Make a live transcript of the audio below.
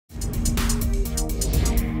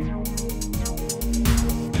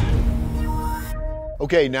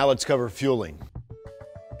Okay, now let's cover fueling.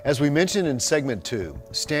 As we mentioned in segment 2,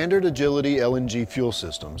 standard agility LNG fuel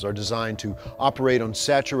systems are designed to operate on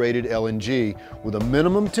saturated LNG with a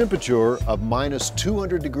minimum temperature of minus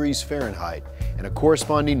 200 degrees Fahrenheit and a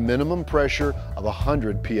corresponding minimum pressure of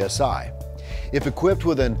 100 psi. If equipped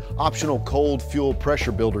with an optional cold fuel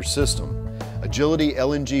pressure builder system, agility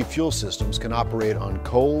LNG fuel systems can operate on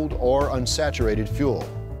cold or unsaturated fuel.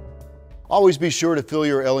 Always be sure to fill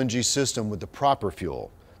your LNG system with the proper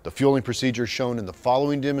fuel. The fueling procedure shown in the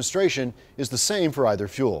following demonstration is the same for either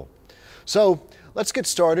fuel. So let's get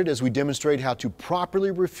started as we demonstrate how to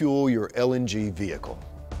properly refuel your LNG vehicle.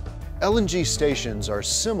 LNG stations are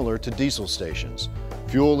similar to diesel stations.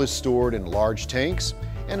 Fuel is stored in large tanks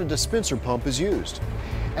and a dispenser pump is used.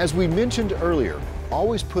 As we mentioned earlier,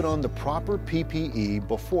 always put on the proper PPE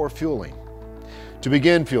before fueling. To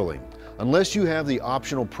begin fueling, unless you have the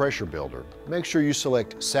optional pressure builder, make sure you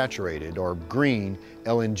select saturated or green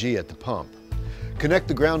LNG at the pump. Connect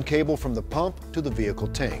the ground cable from the pump to the vehicle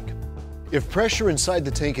tank. If pressure inside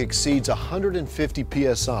the tank exceeds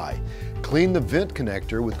 150 psi, clean the vent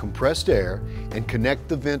connector with compressed air and connect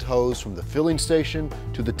the vent hose from the filling station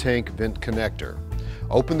to the tank vent connector.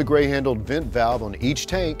 Open the gray-handled vent valve on each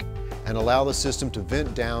tank and allow the system to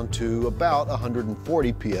vent down to about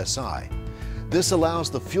 140 psi. This allows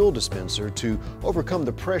the fuel dispenser to overcome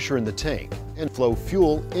the pressure in the tank and flow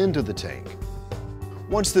fuel into the tank.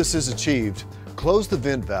 Once this is achieved, close the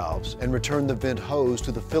vent valves and return the vent hose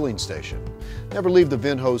to the filling station. Never leave the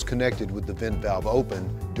vent hose connected with the vent valve open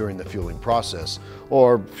during the fueling process,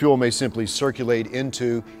 or fuel may simply circulate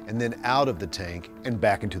into and then out of the tank and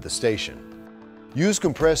back into the station. Use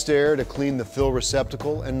compressed air to clean the fill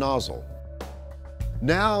receptacle and nozzle.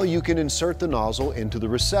 Now you can insert the nozzle into the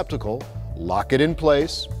receptacle, lock it in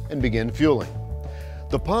place, and begin fueling.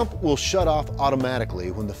 The pump will shut off automatically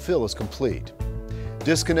when the fill is complete.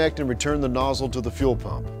 Disconnect and return the nozzle to the fuel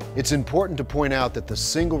pump. It's important to point out that the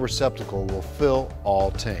single receptacle will fill all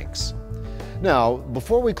tanks. Now,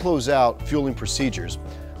 before we close out fueling procedures,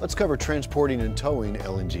 let's cover transporting and towing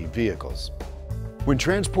LNG vehicles. When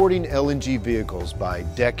transporting LNG vehicles by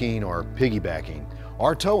decking or piggybacking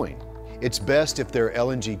or towing, it's best if their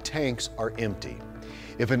LNG tanks are empty.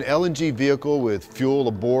 If an LNG vehicle with fuel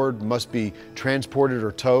aboard must be transported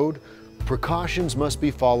or towed, precautions must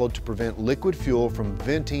be followed to prevent liquid fuel from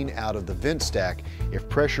venting out of the vent stack if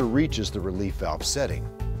pressure reaches the relief valve setting.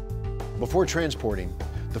 Before transporting,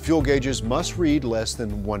 the fuel gauges must read less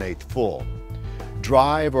than 1/8 full.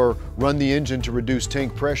 Drive or run the engine to reduce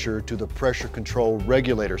tank pressure to the pressure control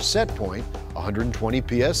regulator set point, 120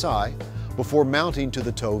 psi, before mounting to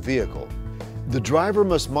the tow vehicle. The driver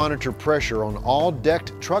must monitor pressure on all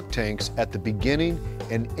decked truck tanks at the beginning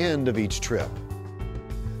and end of each trip.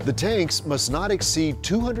 The tanks must not exceed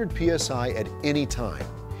 200 psi at any time.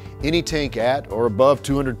 Any tank at or above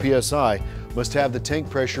 200 psi must have the tank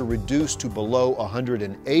pressure reduced to below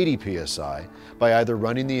 180 psi by either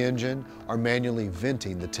running the engine or manually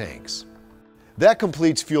venting the tanks. That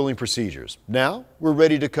completes fueling procedures. Now we're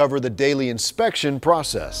ready to cover the daily inspection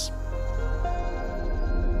process.